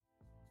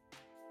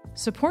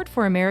Support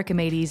for America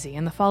Made Easy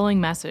and the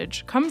following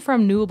message come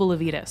from Newable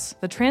Avitas,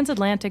 the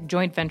transatlantic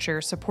joint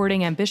venture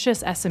supporting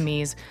ambitious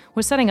SMEs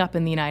with setting up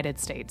in the United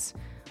States.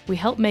 We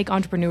help make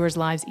entrepreneurs'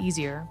 lives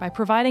easier by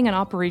providing an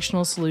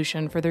operational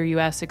solution for their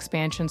U.S.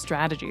 expansion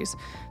strategies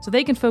so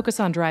they can focus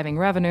on driving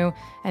revenue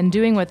and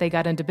doing what they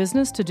got into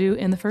business to do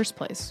in the first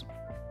place.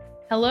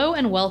 Hello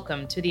and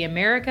welcome to the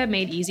America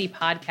Made Easy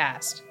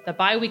podcast, the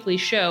bi-weekly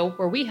show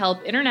where we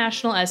help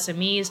international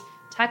SMEs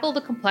tackle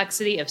the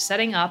complexity of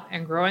setting up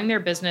and growing their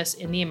business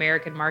in the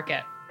American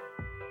market.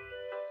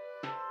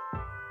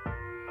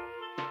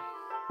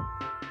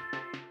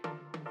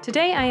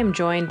 Today I am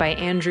joined by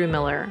Andrew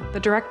Miller, the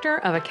Director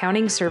of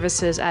Accounting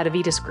Services at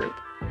Avitas Group.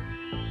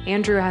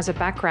 Andrew has a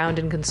background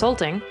in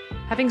consulting,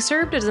 having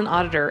served as an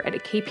auditor at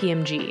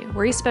KPMG,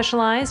 where he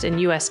specialized in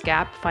U.S.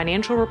 GAAP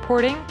financial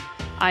reporting,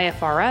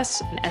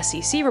 IFRS and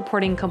SEC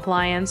reporting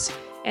compliance,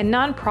 and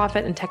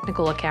nonprofit and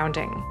technical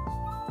accounting.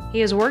 He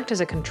has worked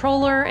as a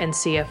controller and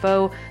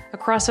CFO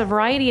across a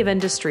variety of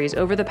industries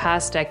over the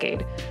past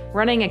decade,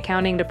 running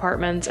accounting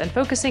departments and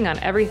focusing on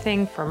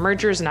everything from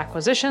mergers and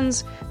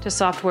acquisitions to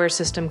software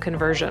system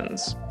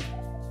conversions.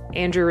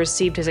 Andrew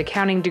received his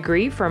accounting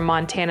degree from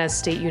Montana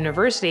State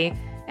University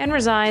and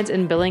resides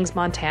in Billings,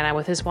 Montana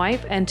with his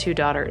wife and 2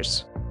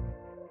 daughters.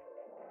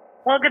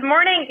 Well, good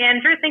morning,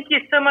 Andrew. Thank you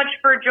so much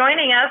for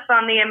joining us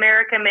on the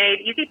America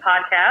Made Easy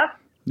podcast.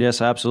 Yes,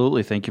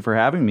 absolutely. Thank you for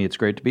having me. It's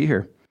great to be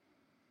here.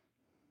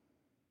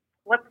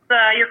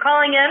 You're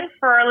calling in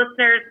for our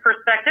listeners'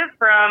 perspective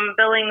from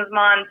Billings,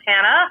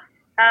 Montana.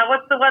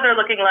 What's the weather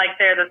looking like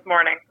there this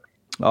morning?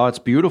 Oh, it's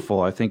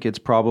beautiful. I think it's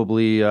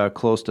probably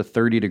close to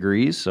 30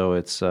 degrees, so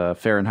it's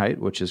Fahrenheit,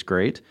 which is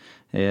great,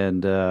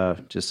 and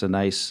just a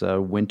nice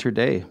winter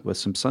day with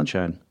some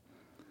sunshine.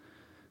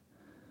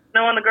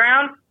 Snow on the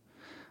ground?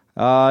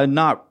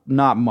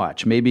 Not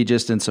much. Maybe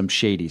just in some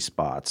shady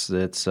spots.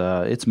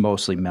 It's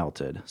mostly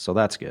melted, so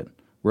that's good.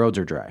 Roads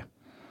are dry.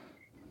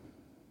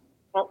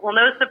 Well,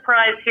 no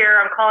surprise here.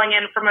 I'm calling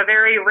in from a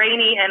very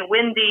rainy and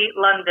windy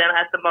London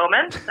at the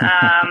moment.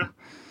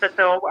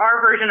 So our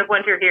version of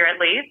winter here, at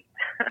least.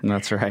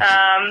 That's right.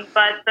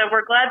 But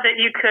we're glad that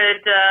you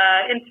could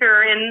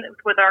enter in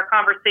with our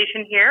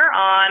conversation here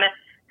on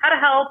how to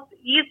help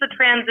ease the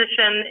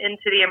transition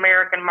into the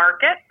American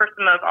market for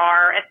some of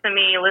our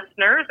SME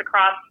listeners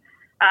across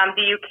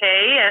the UK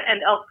and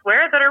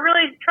elsewhere that are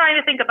really trying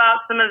to think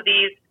about some of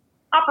these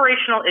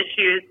operational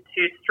issues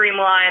to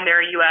streamline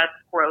their U.S.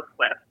 growth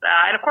with.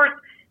 And of course,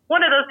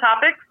 one of those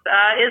topics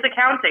is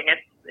accounting.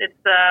 It's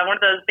one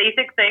of those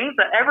basic things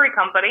that every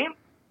company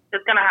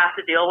is going to have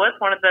to deal with,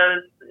 one of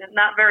those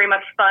not very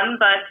much fun,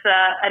 but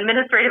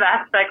administrative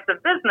aspects of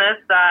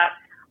business that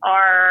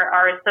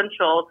are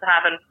essential to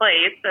have in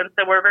place. And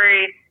so we're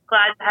very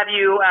glad to have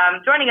you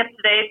joining us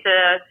today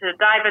to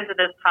dive into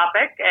this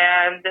topic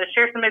and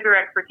share some of your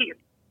expertise.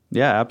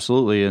 Yeah,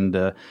 absolutely. And,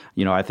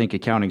 I think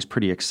accounting's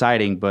pretty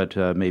exciting, but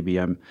maybe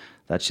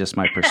that's just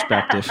my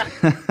perspective.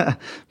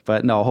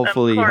 But no,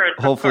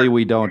 hopefully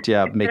we don't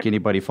make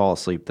anybody fall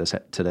asleep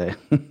today.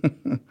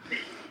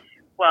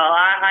 Well,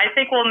 I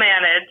think we'll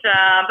manage.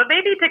 But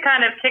maybe to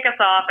kind of kick us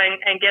off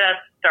and get us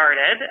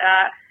started,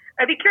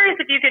 I'd be curious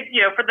if you could,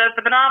 for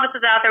the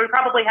novices out there, we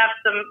probably have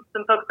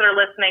some folks that are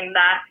listening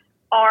that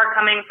are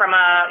coming from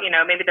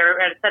maybe they're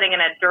sitting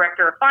in a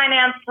director of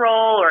finance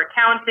role or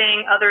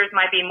accounting. Others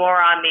might be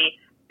more on the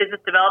business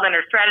development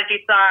or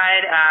strategy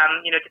side,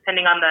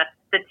 depending on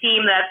the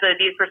team that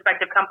these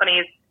prospective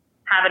companies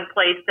have in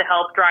place to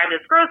help drive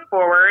this growth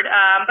forward.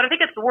 But I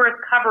think it's worth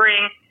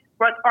covering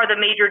what are the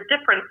major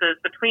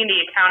differences between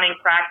the accounting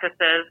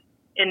practices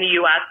in the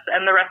U.S.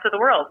 and the rest of the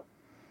world.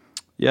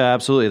 Yeah,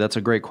 absolutely. That's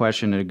a great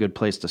question and a good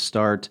place to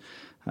start.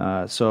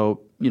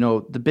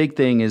 The big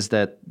thing is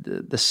that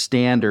the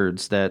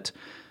standards that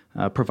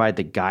provide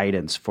the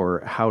guidance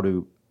for how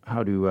to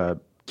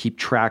keep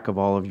track of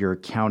all of your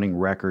accounting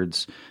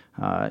records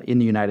in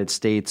the United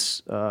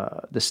States,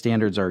 the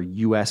standards are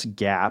U.S.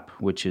 GAAP,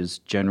 which is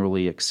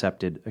generally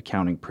accepted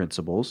accounting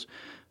principles.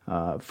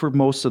 For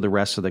most of the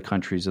rest of the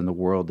countries in the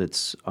world,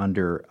 it's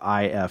under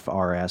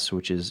IFRS,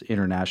 which is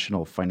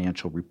International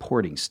Financial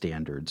Reporting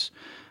Standards.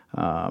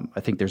 I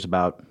think there's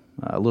about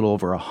a little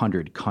over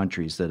 100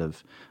 countries that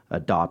have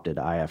adopted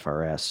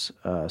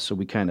IFRS. So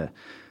we kind of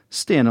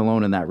stand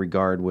alone in that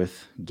regard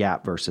with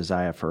GAAP versus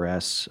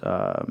IFRS.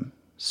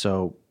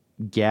 So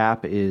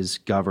GAAP is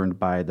governed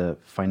by the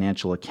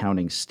Financial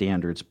Accounting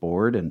Standards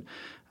Board, and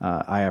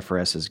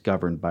IFRS is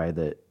governed by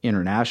the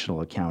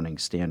International Accounting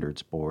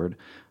Standards Board.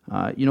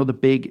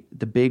 The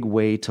big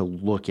way to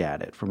look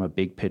at it from a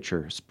big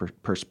picture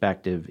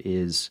perspective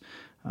is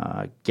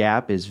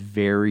GAAP is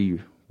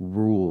very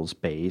rules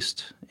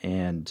based,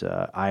 and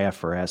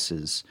IFRS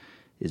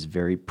is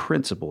very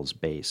principles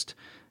based.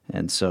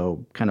 And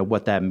so kind of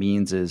what that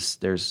means is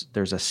there's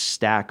a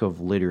stack of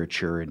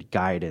literature and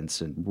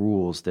guidance and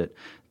rules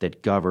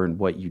that govern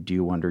what you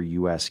do under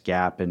US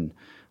GAAP. And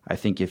I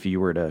think if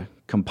you were to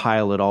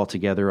compile it all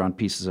together on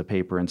pieces of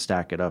paper and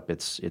stack it up,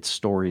 it's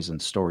stories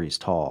and stories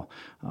tall.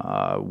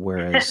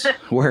 Whereas the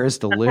whereas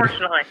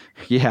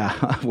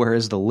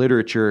the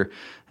literature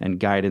and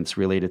guidance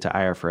related to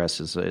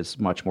IFRS is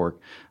much more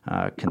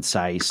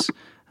concise.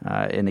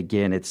 And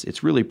again,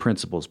 it's really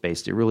principles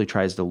based. It really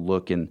tries to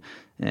look and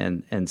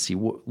see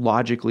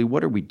logically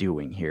what are we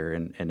doing here,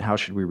 and how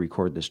should we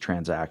record this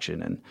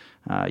transaction. And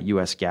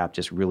U.S. GAAP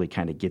just really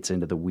kind of gets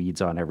into the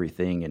weeds on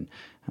everything and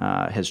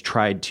has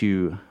tried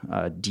to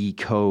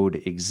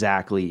decode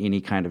exactly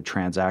any kind of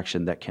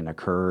transaction that can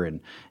occur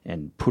and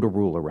put a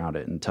rule around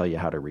it and tell you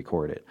how to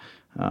record it.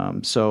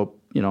 So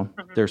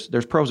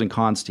there's pros and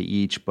cons to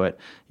each, but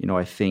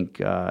I think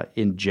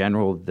in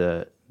general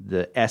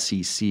the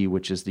SEC,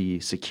 which is the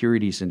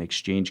Securities and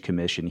Exchange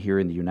Commission here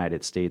in the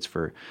United States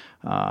for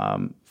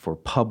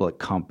public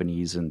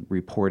companies and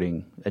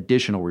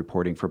additional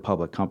reporting for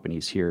public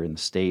companies here in the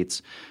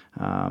States,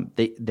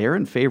 they're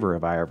in favor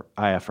of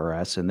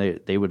IFRS, and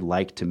they would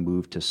like to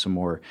move to some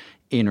more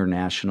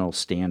international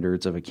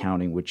standards of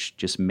accounting, which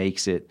just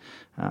makes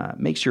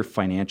your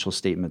financial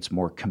statements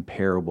more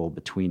comparable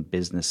between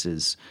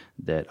businesses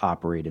that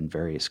operate in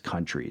various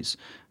countries.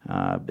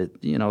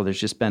 But there's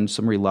just been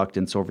some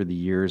reluctance over the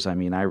years. I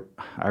mean,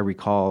 I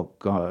recall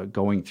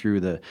going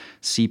through the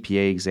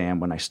CPA exam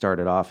when I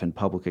started off in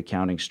public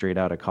accounting straight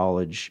out of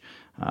college,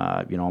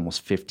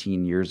 almost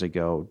 15 years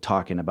ago,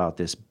 talking about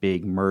this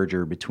big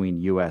merger between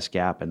U.S.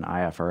 GAAP and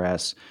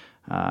IFRS.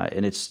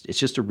 And it's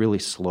just a really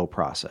slow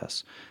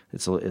process.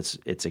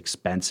 It's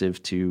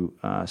expensive to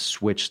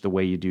switch the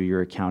way you do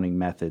your accounting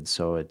methods,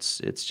 so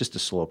it's just a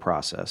slow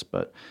process.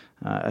 But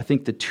I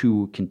think the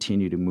two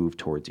continue to move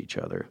towards each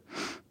other.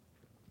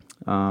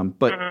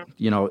 But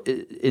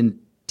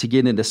to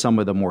get into some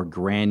of the more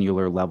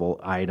granular level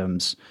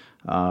items,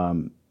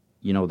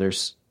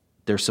 there's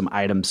some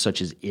items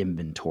such as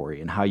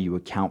inventory and how you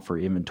account for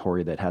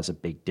inventory that has a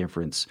big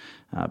difference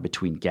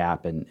between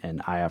GAAP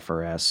and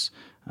IFRS.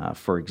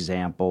 For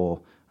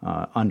example,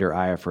 under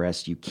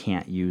IFRS, you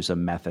can't use a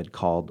method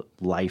called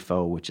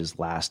LIFO, which is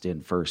last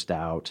in, first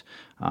out.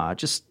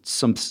 Just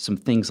some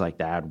things like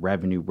that.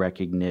 Revenue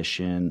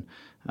recognition.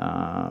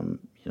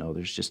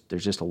 There's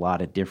just a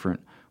lot of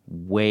different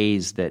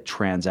ways that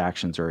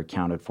transactions are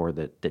accounted for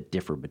that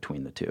differ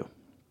between the two.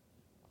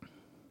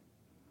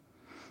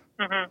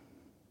 Mm-hmm.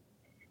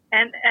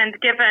 And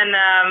given,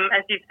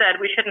 as you said,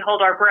 we shouldn't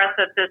hold our breath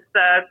that this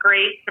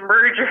great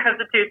merger of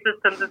the two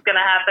systems is going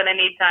to happen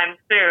anytime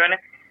soon.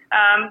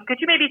 Could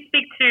you maybe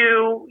speak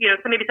to,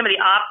 some of the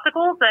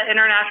obstacles that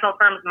international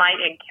firms might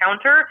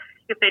encounter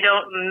if they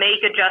don't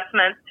make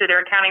adjustments to their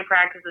accounting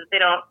practices, they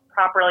don't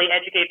properly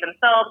educate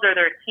themselves or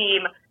their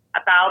team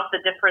about the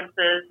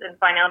differences in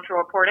financial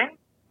reporting?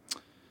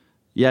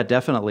 Yeah,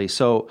 definitely.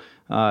 So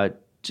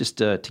just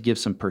to give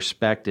some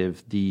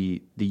perspective,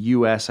 the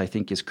U.S. I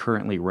think is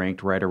currently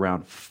ranked right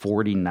around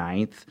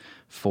 49th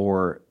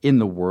in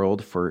the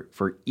world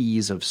for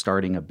ease of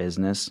starting a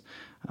business.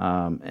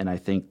 And I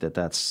think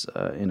that's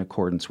in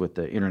accordance with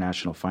the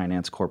International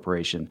Finance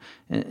Corporation.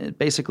 And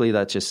basically,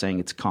 that's just saying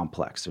it's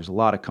complex. There's a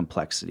lot of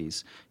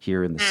complexities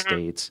here in the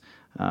States.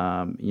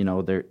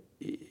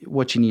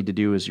 What you need to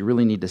do is you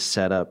really need to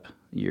set up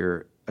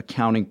your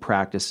accounting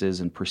practices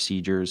and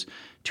procedures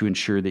to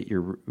ensure that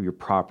you're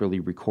properly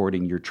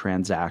recording your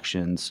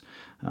transactions,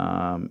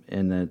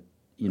 and that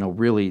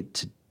really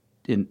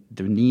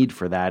the need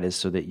for that is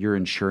so that you're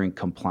ensuring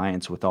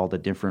compliance with all the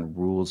different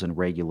rules and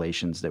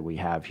regulations that we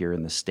have here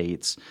in the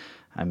States.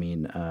 I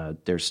mean,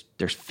 there's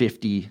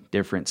 50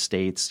 different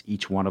states.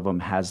 Each one of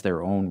them has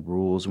their own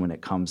rules when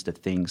it comes to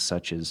things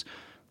such as,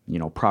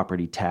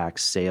 property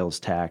tax, sales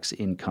tax,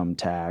 income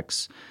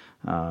tax,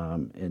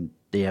 and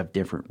they have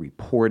different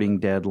reporting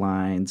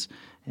deadlines.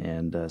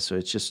 And so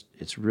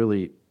it's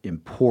really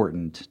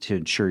important to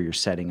ensure you're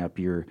setting up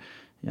your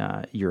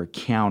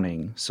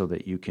accounting so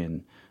that you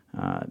can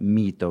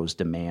meet those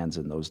demands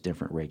and those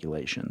different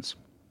regulations.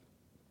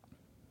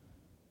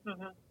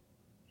 Mm-hmm.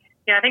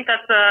 Yeah, I think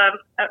that's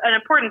an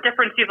important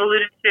difference you've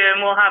alluded to,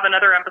 and we'll have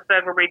another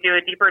episode where we do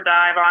a deeper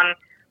dive on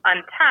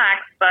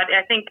tax. But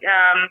I think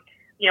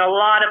a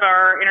lot of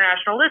our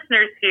international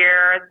listeners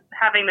here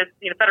having this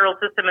federal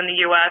system in the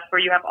U.S.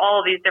 where you have all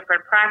of these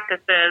different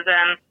practices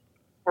and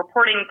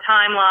reporting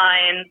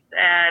timelines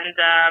and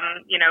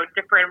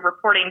different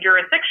reporting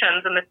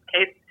jurisdictions. In this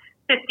case,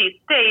 50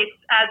 states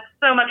adds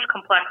so much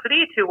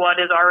complexity to what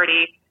is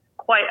already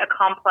quite a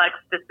complex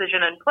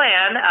decision and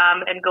plan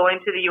and going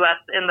to the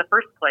U.S. in the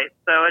first place.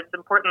 So it's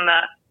important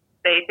that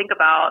they think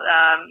about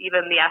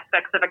even the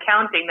aspects of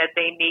accounting that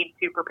they need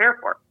to prepare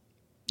for.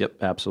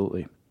 Yep,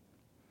 absolutely.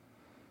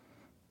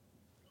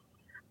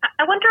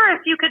 I wonder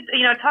if you could,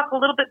 talk a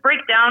little bit,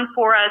 break down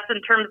for us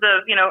in terms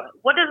of,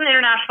 what does an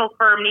international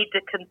firm need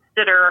to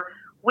consider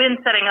when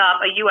setting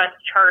up a U.S.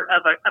 chart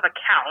of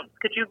accounts?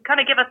 Could you kind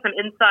of give us some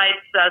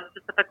insights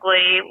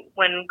specifically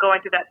when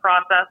going through that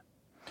process?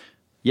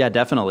 Yeah,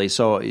 definitely.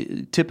 So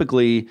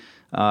typically,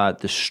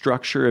 the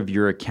structure of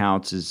your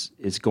accounts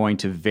is going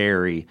to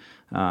vary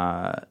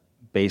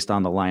based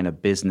on the line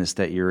of business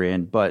that you're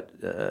in. But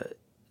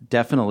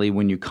definitely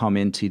when you come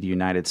into the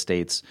United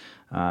States,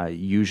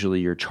 usually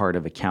your chart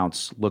of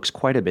accounts looks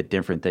quite a bit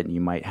different than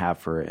you might have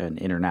for an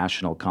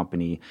international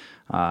company.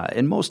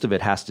 And most of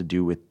it has to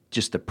do with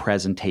just the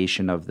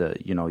presentation of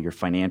your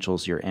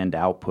financials, your end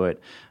output,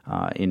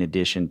 in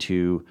addition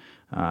to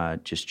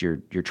just your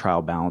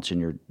trial balance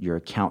and your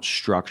account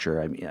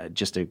structure. I mean,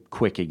 just a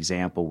quick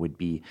example would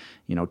be,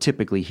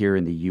 typically here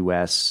in the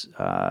U.S.,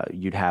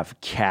 you'd have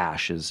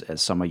cash as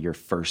some of your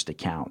first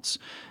accounts,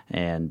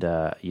 and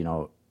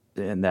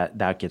and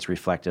that gets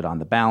reflected on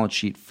the balance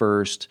sheet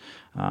first,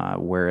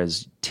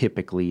 whereas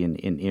typically in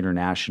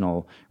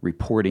international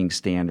reporting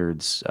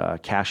standards,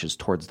 cash is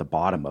towards the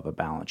bottom of a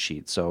balance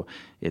sheet. So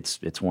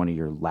it's one of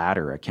your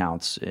latter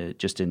accounts,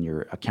 just in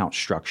your account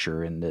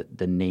structure and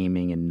the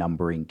naming and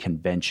numbering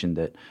convention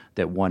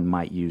that one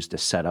might use to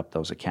set up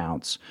those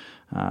accounts.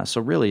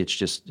 So really,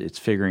 it's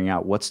figuring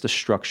out what's the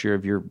structure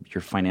of your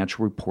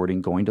financial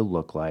reporting going to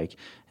look like,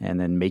 and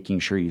then making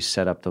sure you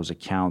set up those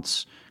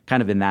accounts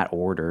kind of in that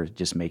order.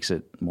 Just makes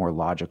it more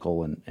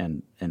logical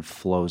and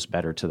flows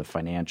better to the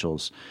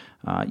financials.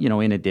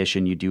 In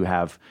addition, you do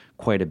have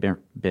quite a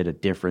bit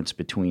of difference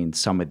between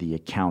some of the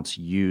accounts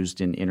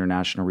used in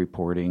international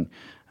reporting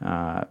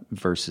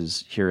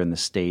versus here in the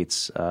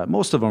States.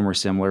 Most of them are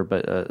similar,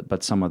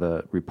 but some of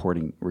the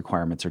reporting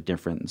requirements are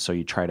different. And so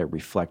you try to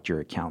reflect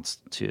your accounts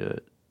to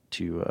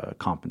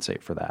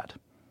compensate for that.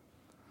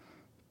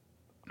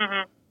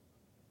 Mm-hmm.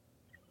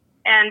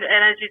 And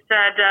as you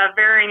said,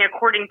 varying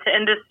according to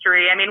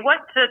industry. I mean, what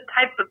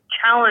types of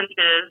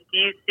challenges do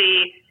you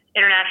see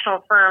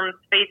international firms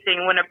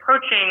facing when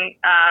approaching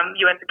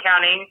U.S.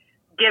 accounting,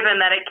 given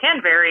that it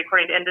can vary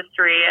according to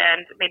industry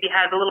and maybe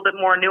has a little bit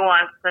more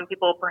nuance than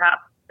people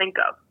perhaps think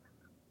of?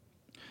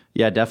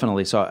 Yeah,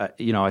 definitely. So,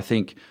 I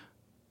think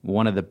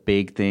one of the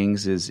big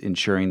things is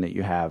ensuring that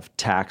you have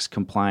tax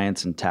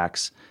compliance and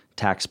tax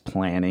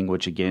planning,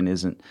 which again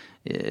isn't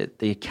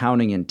the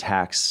accounting and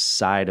tax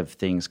side of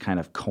things kind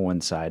of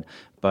coincide.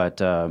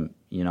 But,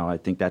 I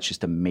think that's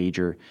just a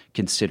major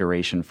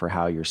consideration for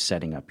how you're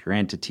setting up your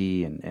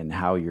entity and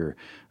how you're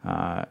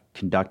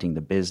conducting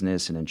the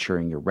business and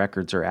ensuring your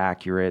records are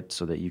accurate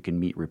so that you can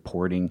meet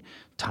reporting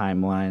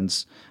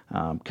timelines,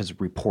 because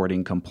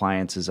reporting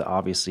compliance is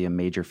obviously a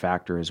major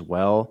factor as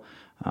well.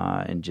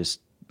 And just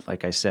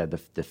like I said,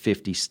 the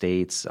 50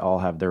 states all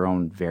have their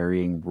own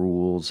varying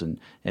rules, and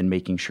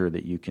making sure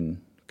that you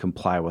can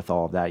comply with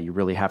all of that. You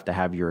really have to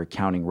have your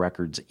accounting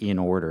records in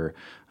order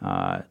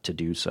to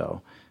do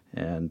so.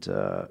 And,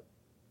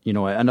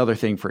 another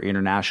thing for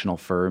international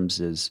firms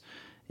is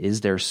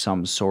there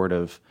some sort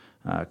of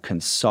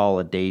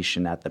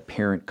consolidation at the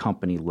parent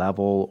company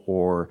level,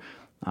 or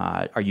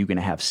are you going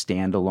to have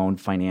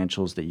standalone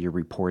financials that you're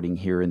reporting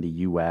here in the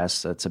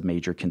U.S.? That's a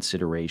major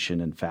consideration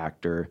and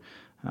factor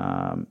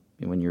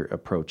when you're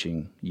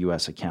approaching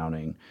U.S.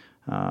 accounting.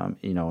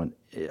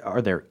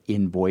 Are there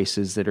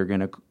invoices that are going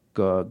to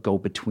go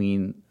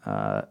between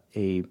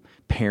a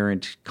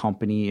parent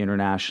company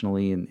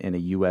internationally and a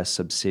U.S.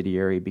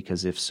 subsidiary?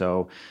 Because if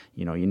so,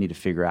 you need to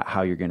figure out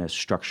how you're going to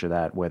structure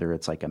that, whether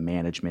it's like a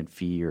management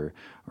fee or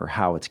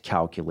how it's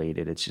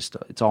calculated.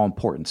 It's all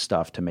important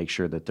stuff to make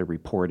sure that the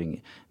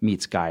reporting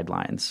meets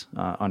guidelines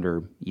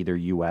under either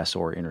U.S.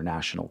 or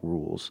international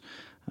rules.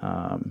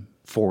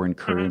 Foreign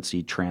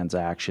currency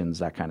transactions,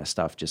 that kind of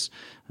stuff. Just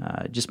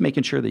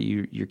making sure that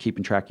you're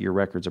keeping track of your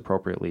records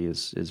appropriately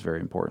is very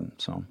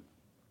important. So.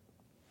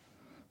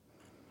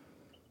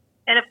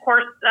 And of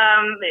course,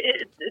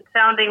 it's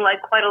sounding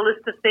like quite a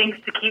list of things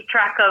to keep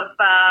track of,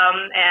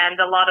 and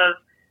a lot of,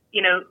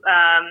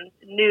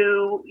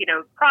 new,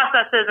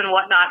 processes and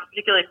whatnot,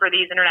 particularly for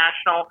these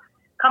international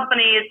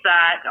companies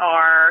that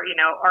are,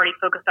 already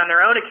focused on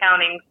their own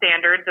accounting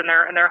standards in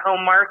their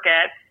home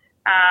market.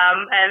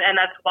 And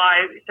that's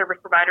why service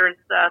providers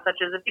such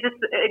as Avidas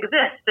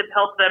exist to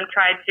help them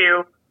try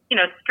to,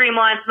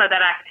 streamline some of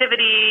that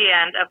activity.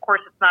 And of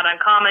course, it's not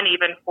uncommon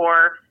even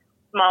for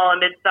small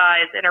and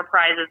mid-sized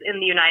enterprises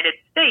in the United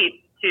States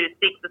to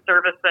seek the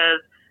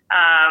services,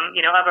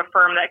 of a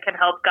firm that can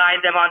help guide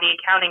them on the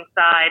accounting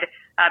side,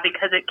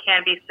 because it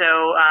can be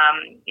so,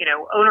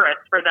 onerous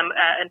for them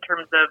in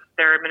terms of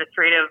their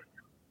administrative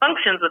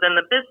functions within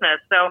the business.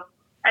 So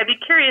I'd be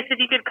curious if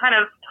you could kind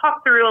of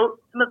talk through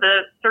some of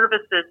the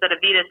services that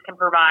Avidas can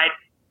provide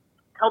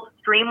to help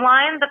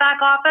streamline the back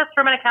office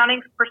from an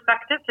accounting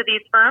perspective to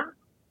these firms.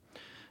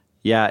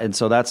 Yeah, and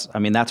so that's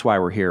why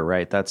we're here,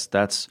 right? That's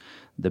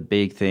the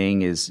big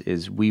thing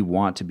is we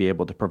want to be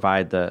able to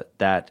provide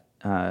that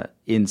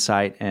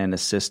insight and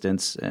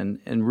assistance.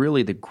 And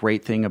really the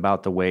great thing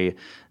about the way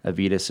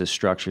Avidas has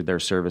structured their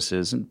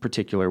services, in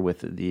particular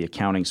with the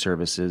accounting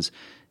services,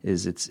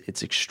 is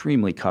it's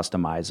extremely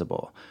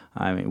customizable.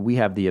 I mean, we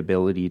have the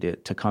ability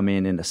to come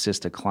in and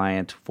assist a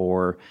client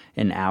for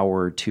an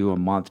hour or two a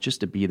month just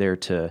to be there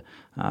to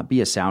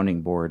be a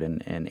sounding board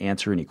and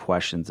answer any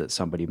questions that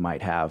somebody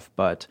might have.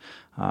 But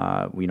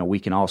we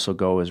can also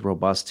go as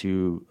robust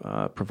to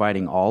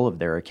providing all of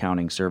their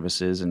accounting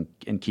services and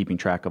keeping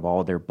track of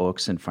all of their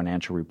books and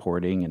financial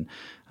reporting. And,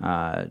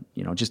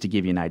 just to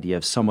give you an idea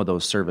of some of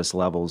those service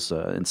levels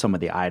and some of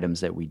the items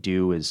that we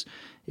do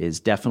is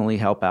definitely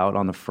help out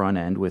on the front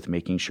end with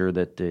making sure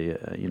that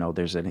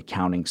there's an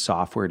accounting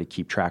software to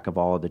keep track of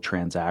all of the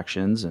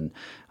transactions and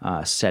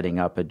setting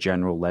up a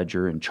general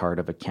ledger and chart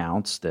of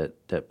accounts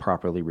that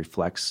properly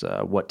reflects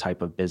what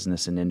type of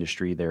business and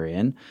industry they're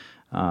in.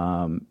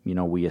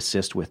 We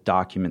assist with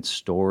document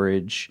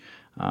storage,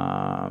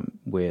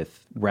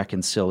 with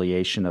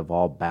reconciliation of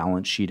all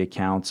balance sheet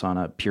accounts on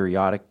a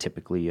periodic,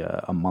 typically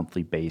a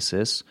monthly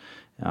basis.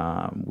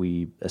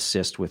 We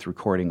assist with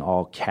recording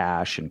all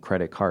cash and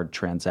credit card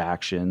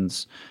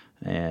transactions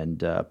and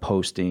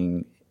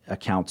posting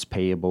accounts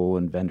payable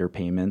and vendor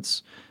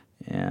payments,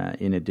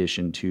 in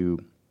addition to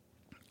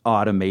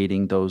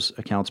automating those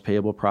accounts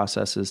payable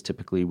processes.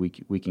 Typically, we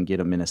can get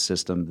them in a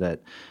system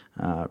that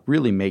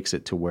really makes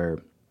it to where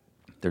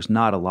there's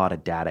not a lot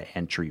of data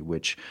entry,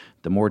 which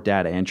the more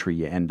data entry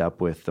you end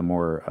up with, the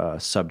more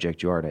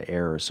subject you are to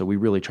error. So we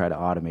really try to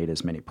automate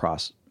as many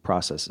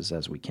processes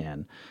as we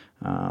can.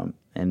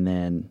 And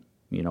then,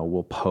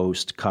 we'll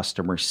post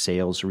customer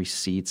sales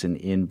receipts and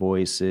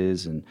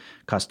invoices and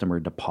customer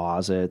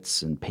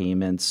deposits and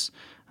payments.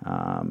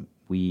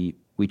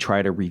 We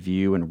try to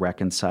review and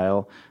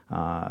reconcile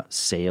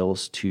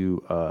sales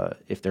to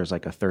if there's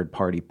like a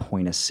third-party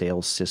point of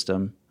sale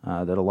system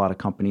that a lot of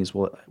companies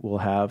will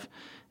have.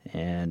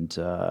 And,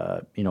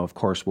 of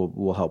course,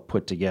 we'll help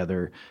put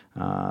together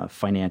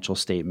financial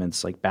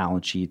statements like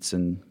balance sheets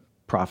and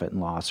profit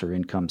and loss or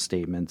income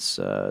statements,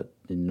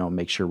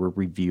 make sure we're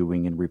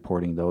reviewing and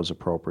reporting those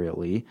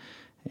appropriately.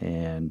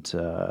 And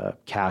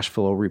cash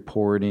flow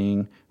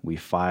reporting, we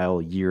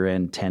file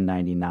year-end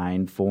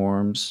 1099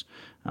 forms,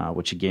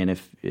 which, again,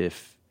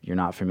 if you're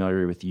not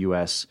familiar with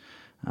U.S.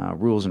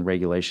 Rules and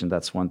regulation,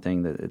 that's one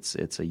thing that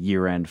it's a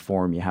year-end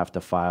form you have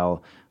to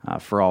file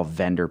for all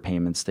vendor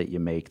payments that you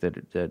make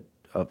that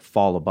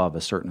fall above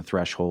a certain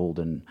threshold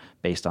and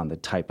based on the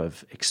type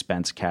of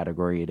expense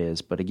category it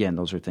is. But again,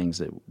 those are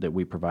things that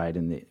we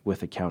provide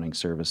with accounting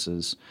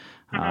services.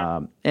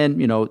 And,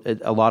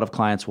 a lot of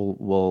clients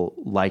will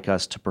like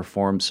us to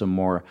perform some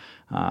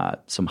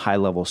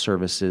high-level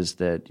services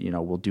that,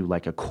 we'll do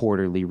like a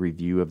quarterly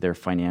review of their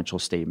financial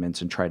statements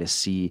and try to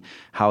see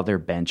how they're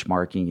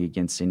benchmarking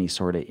against any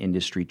sort of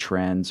industry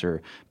trends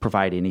or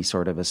provide any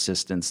sort of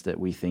assistance that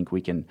we think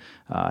we can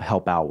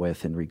help out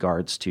with in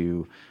regards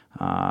to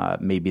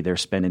maybe they're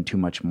spending too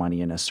much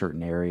money in a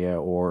certain area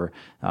or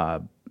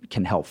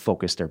can help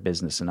focus their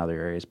business in other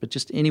areas. But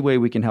just any way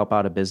we can help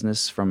out a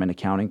business from an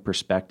accounting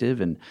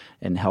perspective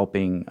and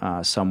helping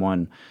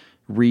someone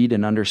read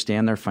and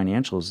understand their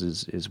financials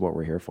is what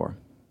we're here for.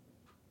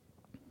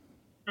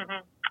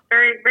 Mm-hmm.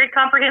 Very, very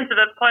comprehensive.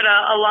 It's quite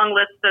a long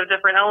list of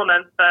different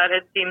elements, but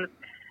it seems,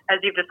 as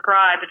you've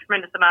described, a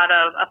tremendous amount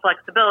of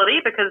flexibility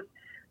because,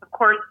 of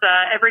course,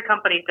 every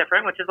company is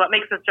different, which is what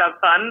makes this job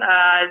fun.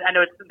 I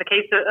know it's the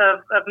case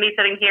of me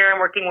sitting here and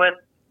working with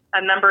a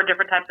number of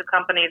different types of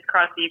companies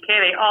across the UK.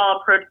 They all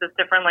approach this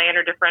differently and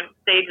are different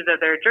stages of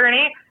their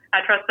journey.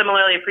 I trust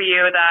similarly for you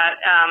that,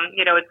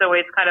 it's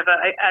always kind of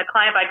a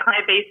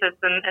client-by-client basis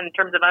in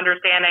terms of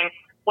understanding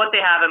what they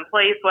have in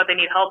place, what they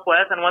need help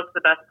with, and what's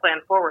the best plan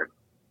forward.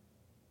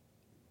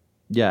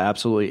 Yeah,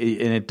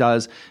 absolutely. And it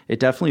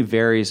definitely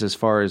varies as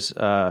far as,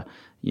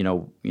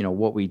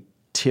 what we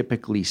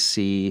typically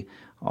see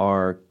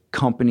are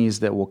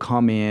companies that will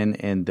come in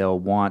and they'll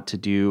want to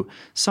do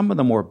some of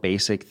the more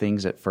basic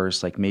things at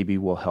first, like maybe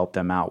we'll help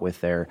them out with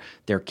their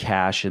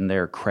cash and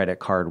their credit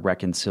card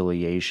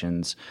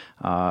reconciliations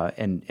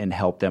and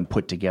help them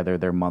put together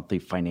their monthly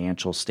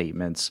financial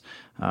statements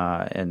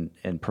and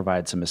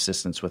provide some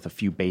assistance with a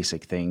few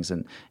basic things.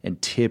 And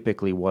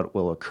typically what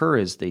will occur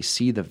is they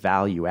see the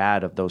value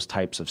add of those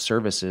types of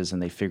services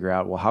and they figure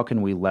out, well, how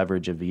can we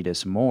leverage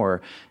Avitas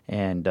more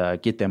and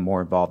get them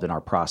more involved in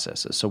our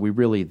processes? So we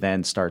really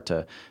then start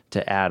to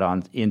add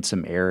on in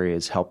some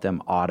areas, help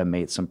them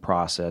automate some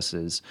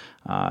processes,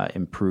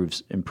 improve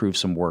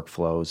some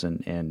workflows,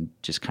 and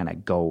just kind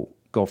of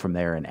go from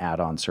there and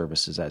add on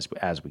services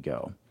as we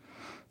go.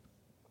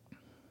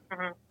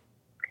 Mm-hmm.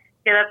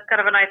 Yeah, that's kind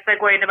of a nice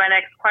segue into my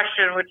next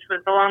question, which was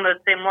along those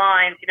same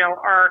lines. Do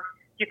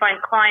you find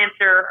clients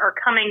are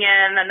coming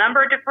in a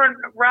number of different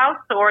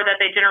routes, or that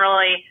they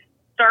generally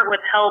start with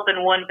help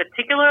in one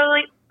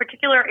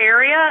particular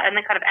area and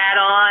then kind of add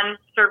on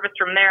service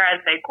from there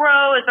as they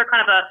grow? Is there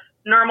kind of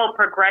a normal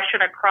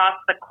progression across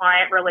the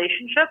client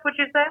relationship, would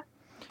you say?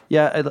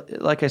 Yeah,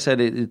 like I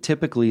said,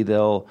 typically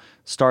they'll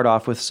start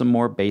off with some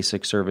more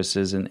basic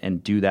services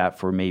and do that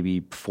for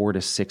maybe 4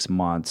 to 6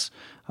 months.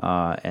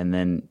 And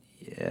then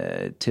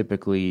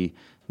typically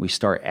we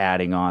start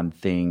adding on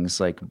things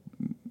like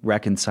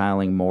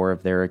reconciling more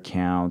of their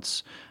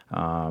accounts,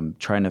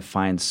 trying to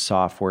find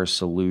software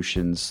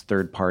solutions,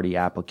 third-party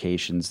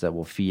applications that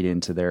will feed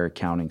into their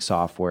accounting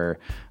software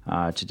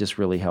to just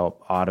really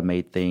help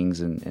automate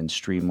things and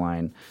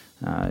streamline,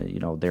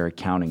 their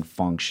accounting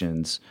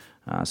functions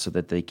so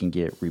that they can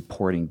get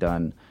reporting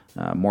done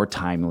more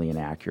timely and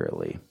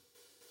accurately.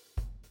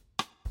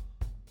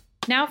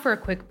 Now for a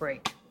quick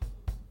break.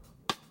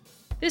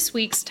 This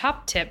week's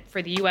top tip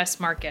for the U.S.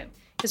 market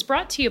is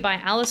brought to you by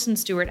Allison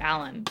Stewart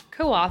Allen,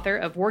 co-author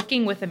of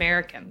Working with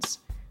Americans,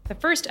 the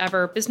first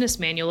ever business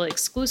manual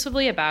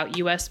exclusively about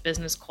U.S.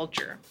 business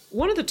culture.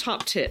 One of the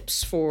top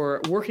tips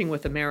for working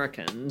with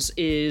Americans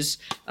is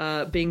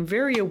being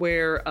very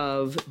aware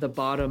of the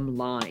bottom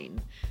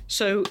line.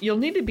 So you'll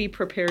need to be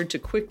prepared to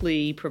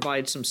quickly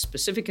provide some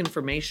specific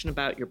information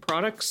about your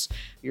products,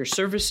 your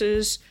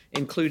services,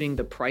 including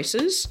the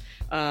prices.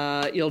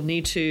 You'll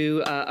need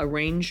to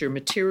arrange your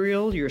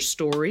material, your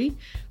story,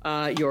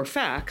 your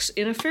facts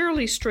in a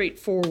fairly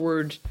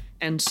straightforward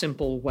and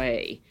simple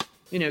way.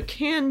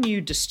 Can you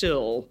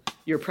distill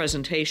your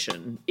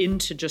presentation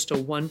into just a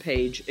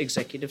one-page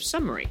executive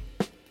summary?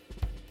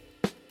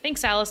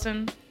 Thanks,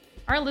 Allison.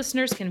 Our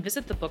listeners can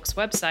visit the book's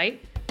website,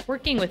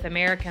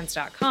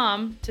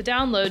 workingwithamericans.com, to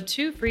download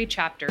 2 free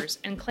chapters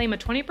and claim a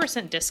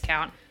 20%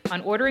 discount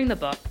on ordering the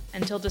book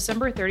until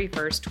December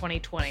 31st,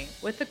 2020,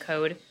 with the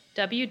code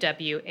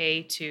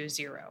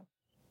WWA20.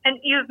 And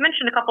you've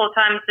mentioned a couple of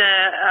times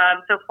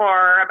so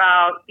far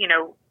about,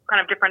 kind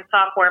of different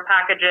software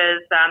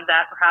packages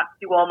that perhaps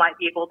you all might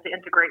be able to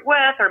integrate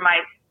with or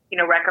might,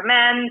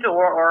 recommend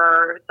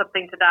or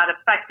something to that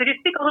effect. Could you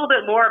speak a little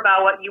bit more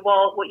about what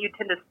you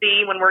tend to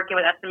see when working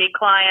with SME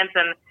clients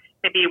and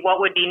maybe what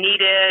would be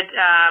needed,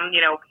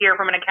 here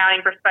from an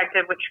accounting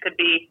perspective, which could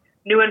be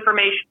new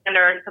information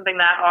or something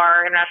that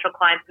our international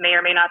clients may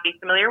or may not be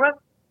familiar with?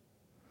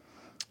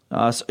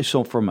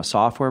 So from a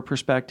software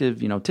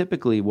perspective,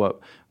 typically what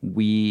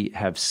we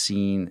have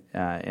seen,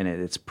 and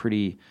it's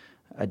pretty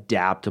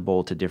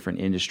adaptable to different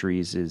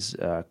industries, is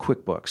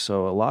QuickBooks.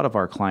 So a lot of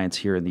our clients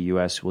here in the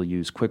U.S. will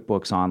use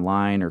QuickBooks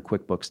Online or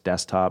QuickBooks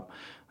Desktop.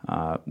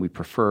 We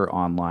prefer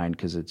online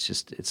because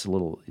it's a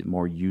little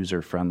more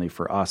user-friendly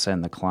for us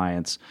and the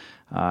clients.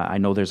 I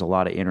know there's a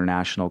lot of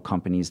international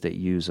companies that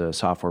use a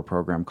software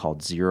program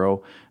called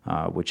Xero,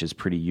 which is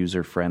pretty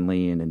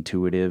user-friendly and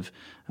intuitive.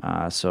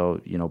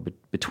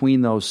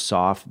 Between those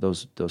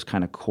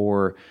kind of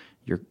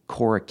your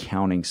core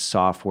accounting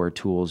software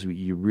tools,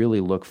 you really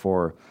look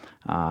for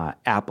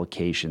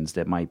applications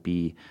that might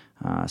be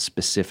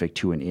specific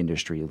to an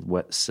industry.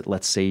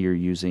 Let's say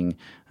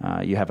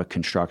you have a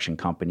construction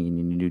company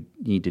and you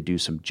need to do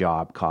some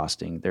job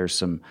costing. There's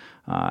some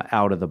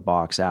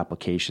out-of-the-box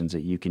applications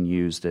that you can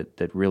use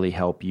that really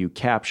help you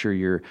capture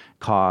your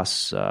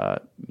costs,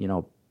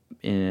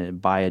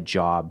 by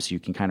jobs. You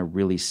can kind of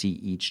really see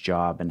each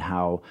job and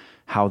how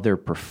they're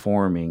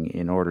performing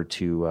in order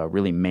to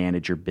really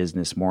manage your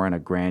business more on a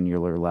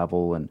granular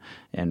level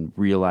and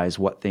realize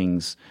what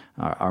things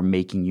are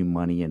making you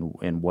money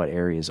and what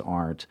areas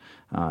aren't.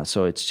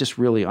 So it's just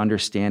really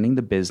understanding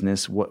the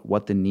business,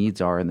 what the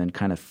needs are, and then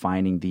kind of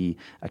finding the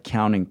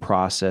accounting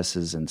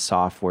processes and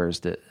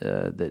softwares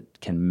that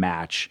can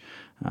match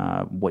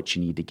what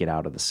you need to get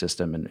out of the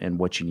system and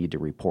what you need to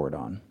report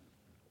on.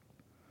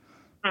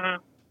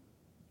 Mm-hmm.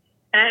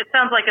 And it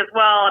sounds like as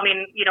well,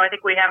 I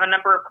think we have a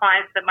number of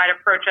clients that might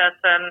approach us,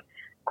 and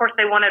of course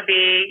they want to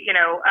be,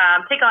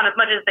 take on as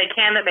much as they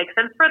can that makes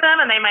sense for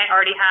them, and they might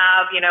already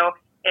have,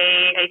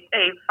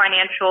 a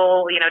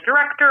financial,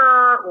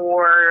 director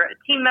or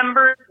team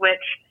members, which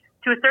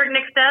to a certain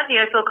extent,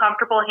 feel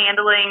comfortable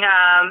handling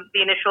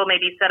the initial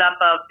maybe setup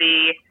of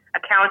the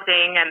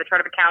accounting and the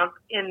chart of accounts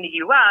in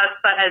the U.S.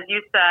 But as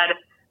you said,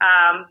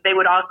 they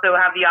would also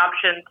have the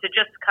option to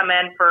just come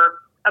in for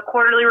a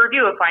quarterly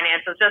review of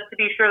financials just to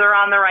be sure they're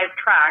on the right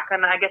track.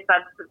 And I guess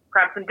that's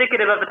perhaps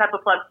indicative of the type of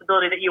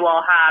flexibility that you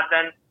all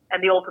have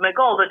and the ultimate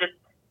goal to just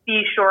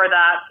be sure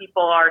that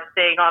people are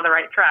staying on the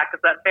right track. Is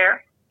that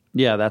fair?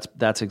 Yeah,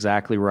 that's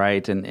exactly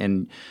right.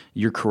 And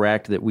you're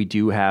correct that we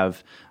do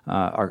have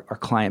our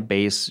client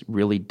base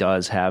really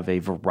does have a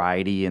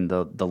variety in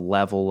the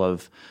level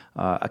of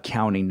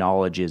accounting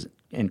knowledge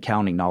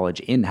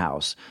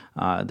in-house.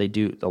 A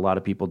lot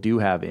of people do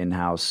have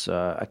in-house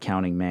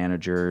accounting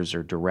managers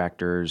or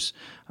directors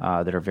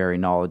that are very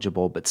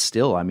knowledgeable, but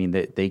still,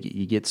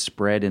 you get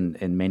spread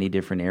in many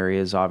different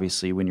areas,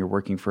 obviously, when you're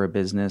working for a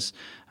business.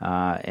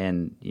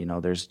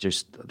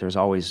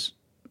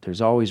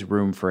 There's always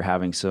room for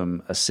having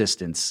some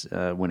assistance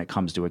when it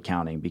comes to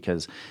accounting,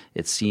 because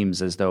it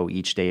seems as though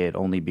each day it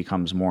only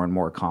becomes more and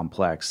more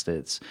complex.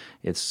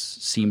 It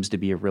seems to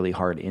be a really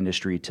hard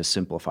industry to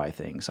simplify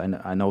things.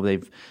 I know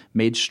they've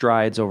made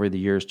strides over the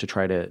years to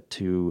try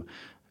to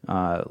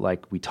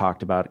like we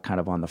talked about kind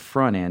of on the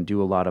front end,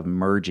 do a lot of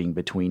merging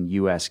between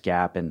U.S.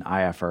 GAAP and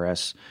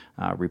IFRS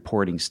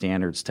reporting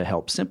standards to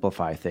help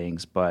simplify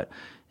things. But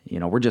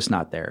we're just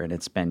not there, and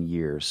it's been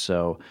years.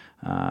 So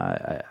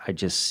I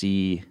just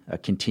see a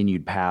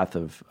continued path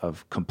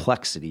of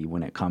complexity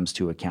when it comes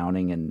to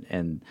accounting,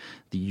 and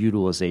the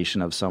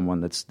utilization of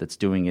someone that's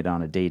doing it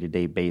on a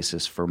day-to-day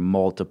basis for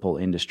multiple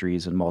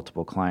industries and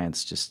multiple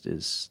clients.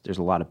 There's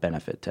a lot of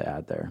benefit to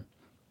add there.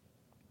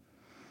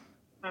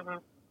 Mm-hmm.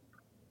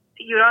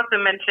 You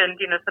also mentioned,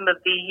 some of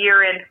the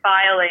year-end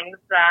filings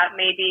that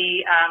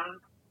maybe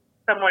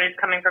someone who's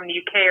coming from the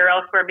UK or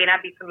elsewhere may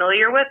not be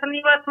familiar with in the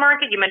U.S.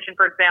 market. You mentioned,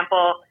 for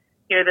example,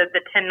 the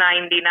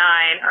 1099.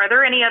 Are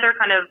there any other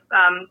kind of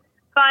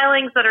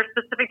filings that are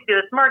specific to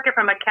this market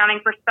from an accounting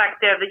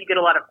perspective that you get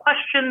a lot of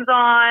questions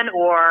on,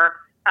 or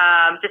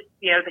just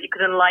that you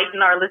could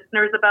enlighten our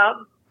listeners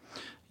about?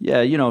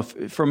 Yeah,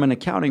 from an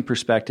accounting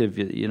perspective,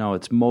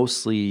 it's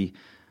mostly,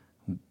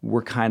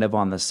 we're kind of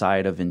on the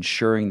side of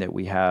ensuring that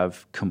we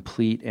have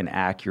complete and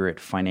accurate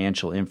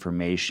financial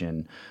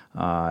information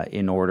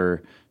in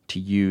order to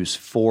use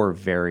for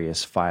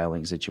various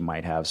filings that you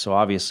might have. So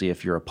obviously,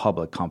 if you're a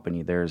public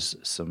company, there's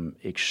some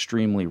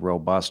extremely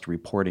robust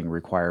reporting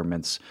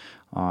requirements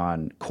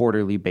on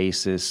quarterly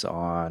basis.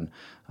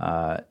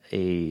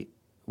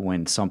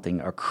 When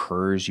something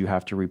occurs, you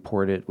have to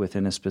report it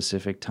within a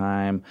specific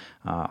time.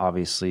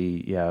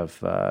 Obviously, you have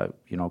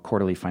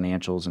quarterly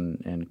financials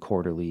and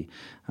quarterly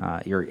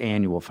your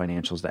annual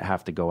financials that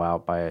have to go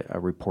out by a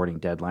reporting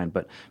deadline.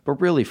 But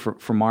really,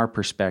 from our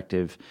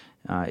perspective,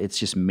 it's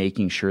just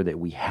making sure that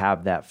we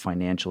have that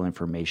financial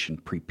information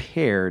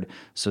prepared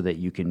so that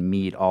you can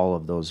meet all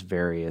of those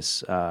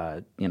various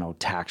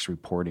tax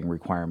reporting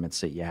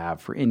requirements that you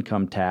have for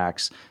income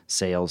tax,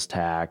 sales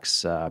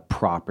tax,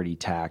 property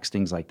tax,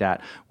 things like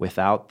that.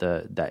 Without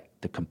the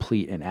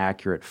complete and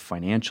accurate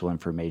financial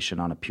information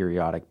on a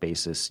periodic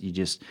basis,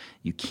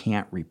 you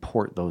can't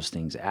report those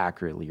things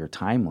accurately or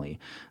timely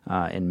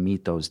and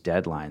meet those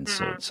deadlines.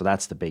 Mm-hmm. So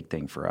that's the big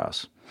thing for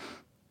us.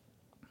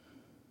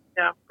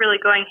 Yeah, really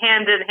going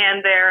hand in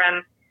hand there,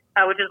 and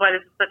which is why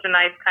this is such a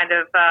nice kind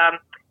of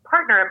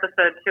partner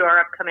episode to our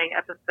upcoming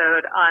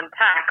episode on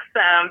tax,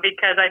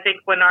 because I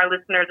think when our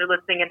listeners are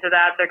listening into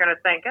that, they're going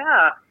to think,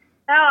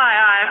 now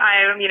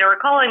I'm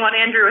recalling what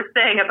Andrew was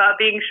saying about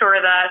being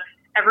sure that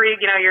every,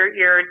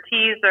 your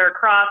T's are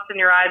crossed and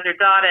your I's are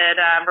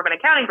dotted from an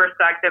accounting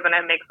perspective, and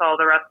it makes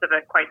all the rest of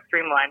it quite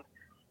streamlined.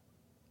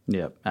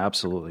 Yeah,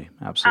 absolutely.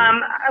 I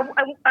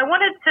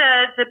wanted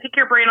to pick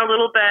your brain a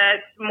little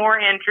bit more,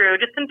 Andrew,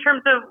 just in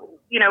terms of,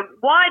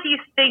 why do you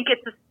think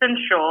it's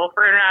essential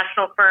for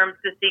international firms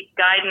to seek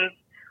guidance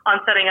on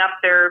setting up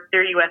their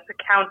U.S.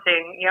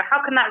 accounting?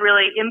 How can that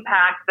really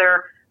impact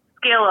their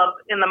scale up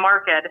in the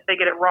market if they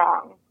get it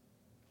wrong?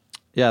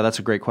 Yeah, that's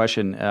a great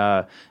question.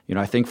 I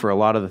think for a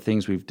lot of the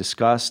things we've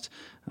discussed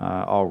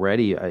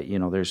already,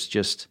 there's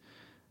just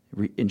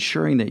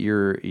ensuring that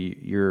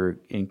you're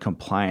in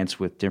compliance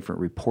with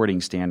different reporting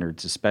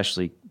standards,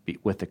 especially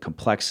with the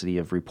complexity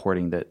of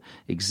reporting that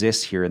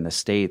exists here in the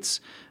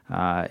States,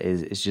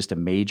 is just a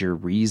major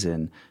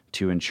reason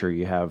to ensure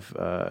you have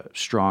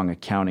strong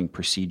accounting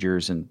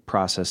procedures and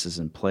processes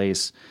in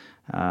place.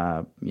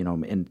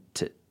 And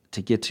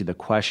to get to the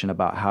question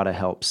about how to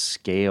help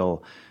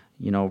scale,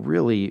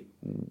 really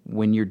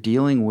when you're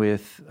dealing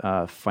with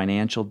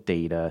financial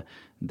data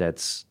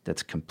that's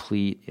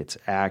complete, it's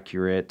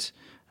accurate,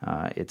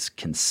 it's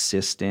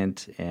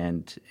consistent,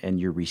 and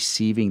you're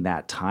receiving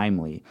that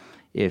timely.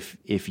 If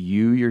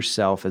you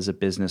yourself as a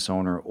business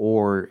owner,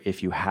 or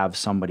if you have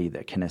somebody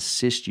that can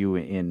assist you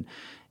in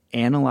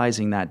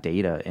analyzing that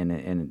data,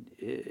 and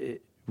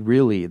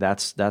really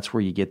that's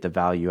where you get the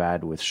value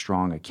add with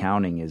strong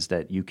accounting, is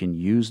that you can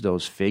use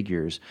those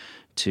figures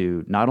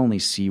to not only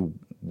see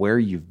where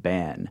you've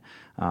been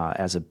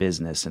as a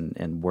business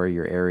and where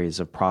your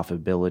areas of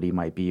profitability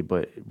might be,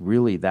 but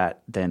really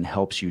that then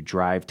helps you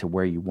drive to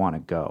where you want to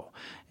go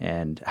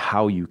and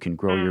how you can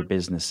grow your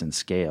business and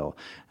scale.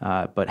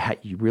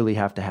 But you really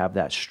have to have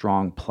that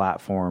strong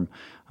platform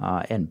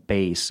and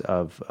base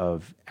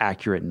of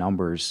accurate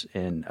numbers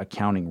and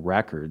accounting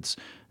records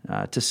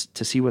to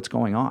see what's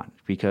going on.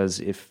 Because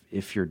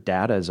if your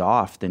data is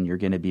off, then you're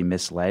going to be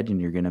misled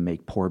and you're going to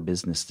make poor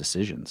business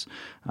decisions.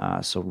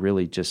 So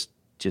really just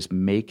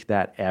make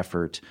that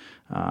effort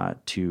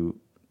to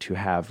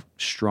have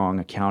strong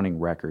accounting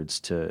records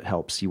to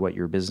help see what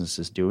your business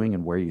is doing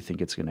and where you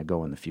think it's going to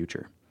go in the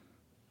future.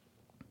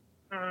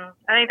 I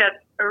think that's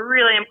a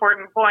really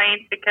important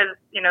point, because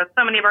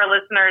so many of our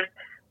listeners,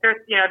 they're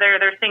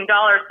seeing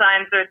dollar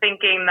signs. They're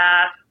thinking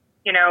that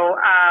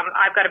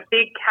I've got a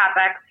big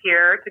CapEx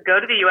here to go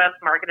to the U.S.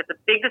 market. It's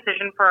a big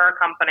decision for our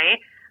company.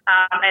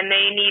 And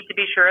they need to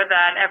be sure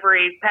that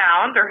every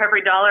pound or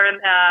every dollar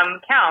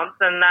counts,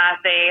 and that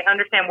they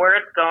understand where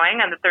it's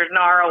going and that there's an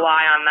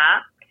ROI on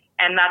that.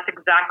 And that's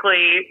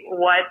exactly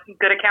what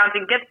good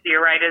accounting gets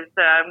you, right, is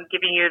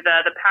giving you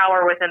the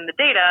power within the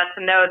data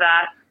to know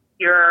that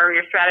your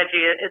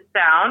strategy is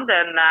sound,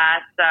 and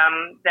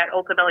that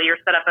ultimately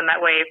you're set up in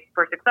that way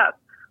for success.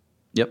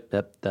 Yep,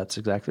 that's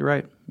exactly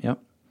right. Yep.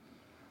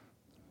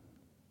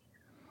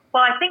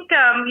 Well, I think,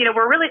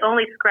 we're really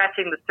only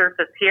scratching the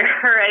surface here,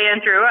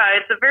 Andrew.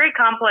 It's a very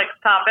complex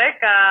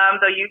topic,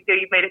 though you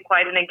made it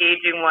quite an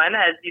engaging one,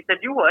 as you said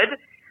you would.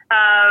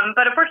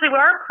 But unfortunately, we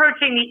are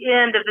approaching the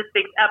end of this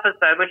week's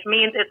episode, which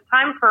means it's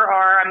time for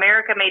our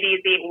America Made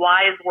Easy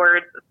Wise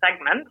Words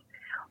segment,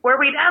 where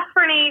we'd ask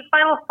for any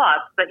final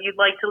thoughts that you'd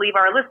like to leave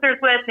our listeners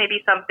with,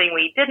 maybe something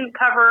we didn't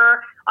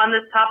cover on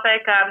this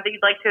topic that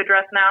you'd like to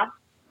address now.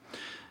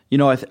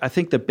 I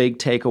think the big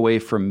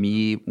takeaway from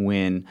me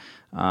when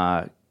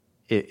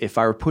if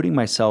I were putting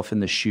myself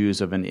in the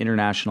shoes of an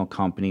international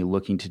company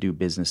looking to do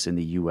business in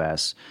the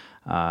U.S.,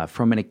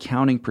 from an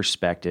accounting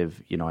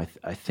perspective, I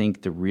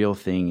think the real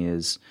thing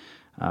is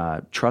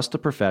trust the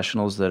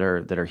professionals that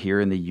are here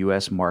in the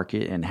U.S.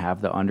 market and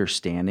have the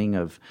understanding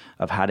of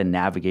how to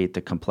navigate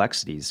the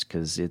complexities,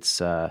 because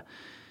it's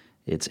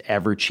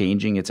ever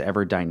changing, it's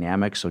ever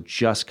dynamic. So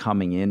just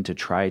coming in to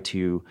try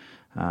to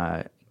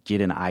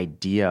get an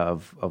idea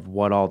of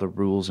what all the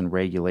rules and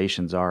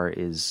regulations are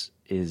is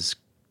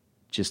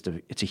just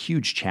it's a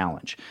huge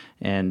challenge.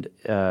 And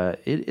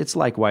it's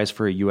likewise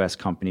for a U.S.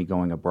 company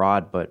going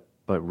abroad, but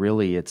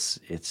really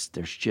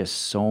there's just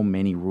so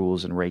many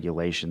rules and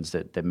regulations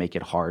that make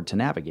it hard to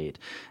navigate.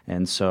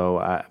 And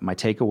so my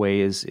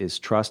takeaway is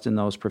trust in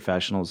those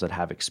professionals that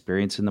have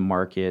experience in the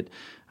market,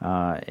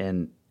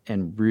 and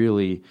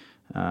really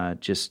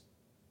just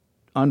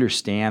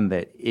understand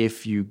that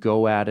if you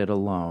go at it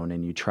alone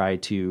and you try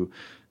to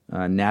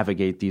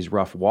navigate these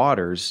rough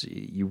waters,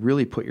 you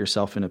really put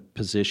yourself in a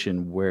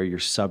position where you're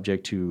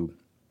subject to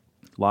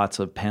lots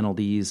of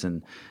penalties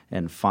and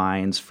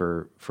fines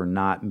for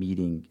not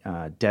meeting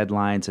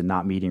deadlines and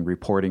not meeting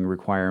reporting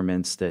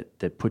requirements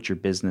that put your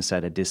business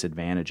at a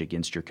disadvantage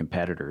against your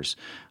competitors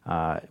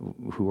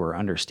who are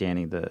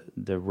understanding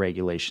the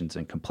regulations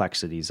and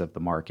complexities of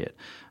the market.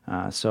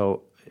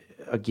 So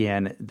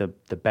again,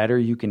 the better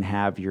you can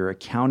have your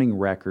accounting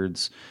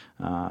records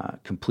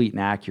complete and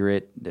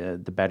accurate,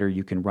 the better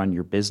you can run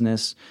your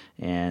business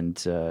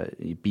and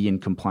be in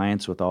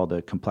compliance with all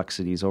the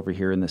complexities over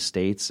here in the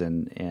States.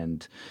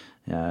 And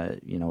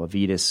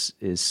Avidas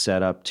is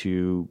set up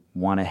to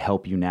want to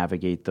help you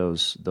navigate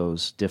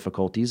those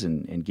difficulties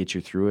and get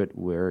you through it,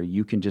 where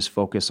you can just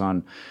focus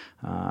on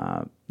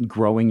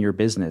growing your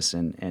business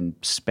and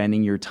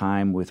spending your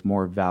time with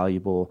more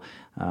valuable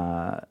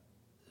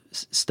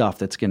stuff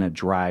that's going to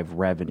drive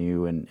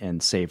revenue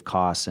and save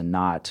costs, and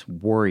not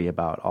worry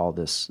about all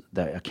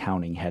the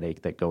accounting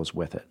headache that goes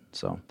with it.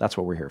 So that's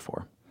what we're here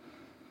for.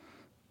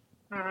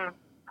 Mm-hmm.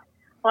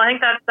 Well, I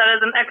think that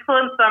is an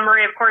excellent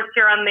summary. Of course,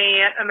 here on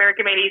the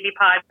America Made Easy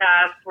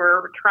podcast,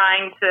 we're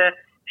trying to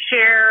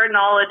share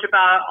knowledge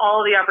about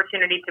all the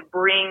opportunity to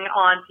bring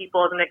on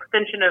people as an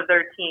extension of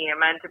their team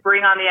and to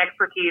bring on the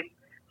expertise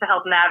to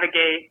help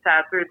navigate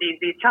through these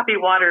choppy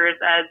waters,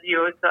 as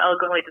you so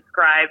eloquently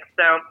described.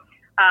 So,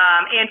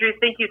 Andrew,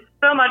 thank you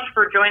so much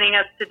for joining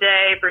us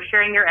today, for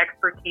sharing your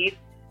expertise.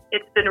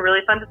 It's been really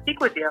fun to speak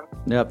with you.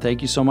 Yep,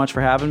 thank you so much for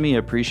having me. I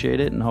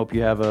appreciate it and hope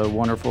you have a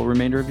wonderful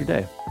remainder of your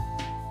day.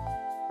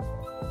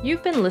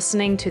 You've been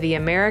listening to the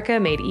America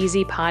Made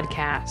Easy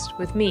podcast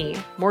with me,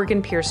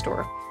 Morgan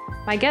Pierstorf.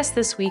 My guest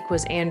this week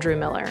was Andrew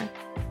Miller.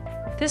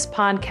 This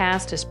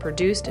podcast is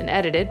produced and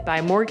edited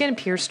by Morgan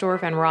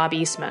Pierstorf and Rob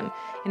Eastman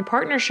in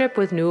partnership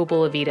with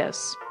Newable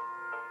Avidas.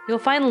 You'll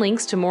find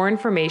links to more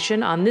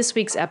information on this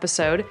week's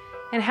episode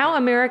and how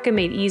America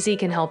Made Easy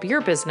can help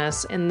your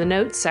business in the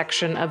notes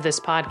section of this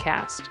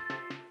podcast.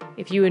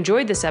 If you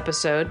enjoyed this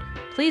episode,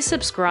 please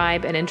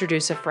subscribe and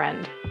introduce a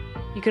friend.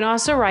 You can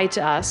also write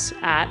to us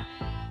at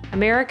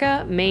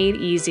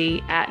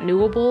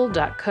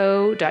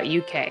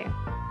americamadeeasy@newable.co.uk.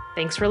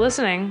 Thanks for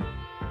listening.